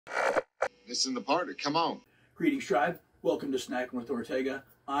This is the party. Come on. Greetings, tribe. Welcome to Snackin' with Ortega.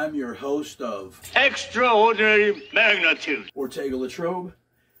 I'm your host of Extraordinary Magnitude, Ortega LaTrobe,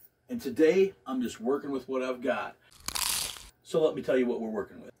 and today I'm just working with what I've got. So let me tell you what we're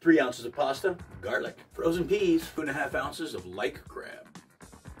working with. 3 ounces of pasta, garlic, frozen peas, 2.5 ounces of like crab.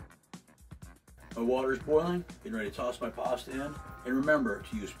 My water is boiling, getting ready to toss my pasta in. And remember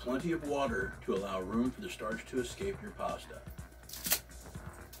to use plenty of water to allow room for the starch to escape your pasta.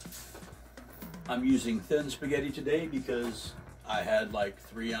 I'm using thin spaghetti today because I had like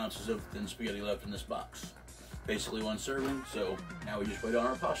 3 ounces of thin spaghetti left in this box. Basically 1 serving, so now we just wait on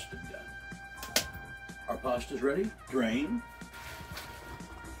our pasta to be done. Our pasta's ready, drain.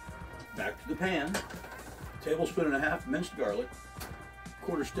 Back to the pan, 1.5 tablespoons minced garlic,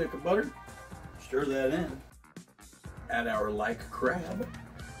 1/4 stick of butter, stir that in. Add our like crab,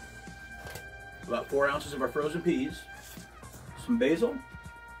 about 4 ounces of our frozen peas, some basil,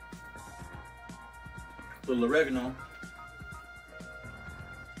 a little oregano,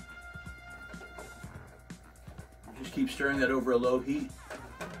 just keep stirring that over a low heat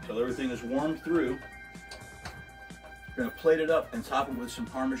until everything is warmed through. We're going to plate it up and top it with some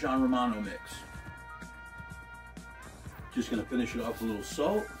parmesan romano mix. Just going to finish it off with a little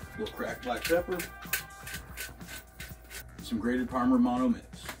salt, a little cracked black pepper, some grated parmesan romano mix.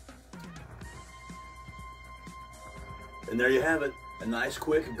 And there you have it, a nice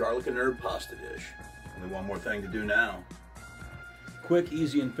quick garlic and herb pasta dish. Only one more thing to do now. Quick,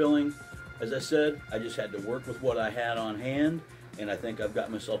 easy, and filling. As I said, I just had to work with what I had on hand, and I think I've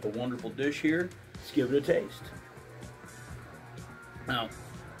got myself a wonderful dish here. Let's give it a taste. Now,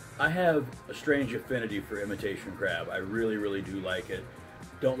 I have a strange affinity for imitation crab. I really, really do like it.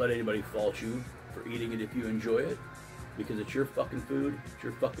 Don't let anybody fault you for eating it if you enjoy it, because it's your fucking food, it's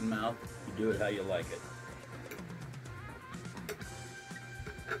your fucking mouth. You do it how you like it.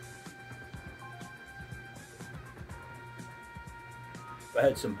 If I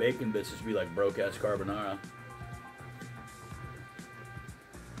had some bacon bits, this would be like broke-ass carbonara.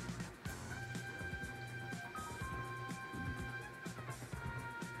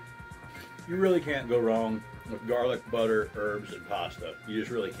 You really can't go wrong with garlic, butter, herbs, and pasta. You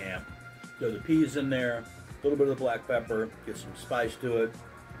just really can't. Throw the peas in there, a little bit of the black pepper, get some spice to it,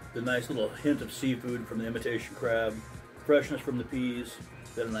 the nice little hint of seafood from the imitation crab, freshness from the peas,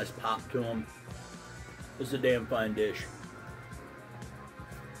 got a nice pop to them. This is a damn fine dish.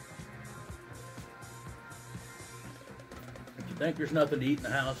 If you think there's nothing to eat in the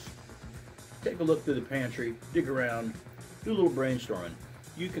house, take a look through the pantry, dig around, do a little brainstorming.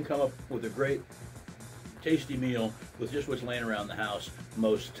 You can come up with a great, tasty meal with just what's laying around the house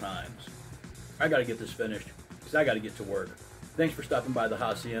most times. I got to get this finished because I got to get to work. Thanks for stopping by the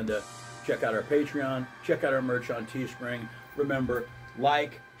Hacienda. Check out our Patreon. Check out our merch on Teespring. Remember,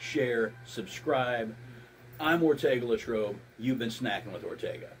 like, share, subscribe. I'm Ortega LaTrobe. You've been snacking with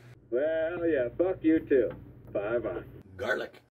Ortega. Well, yeah, fuck you too. Bye-bye. Garlic.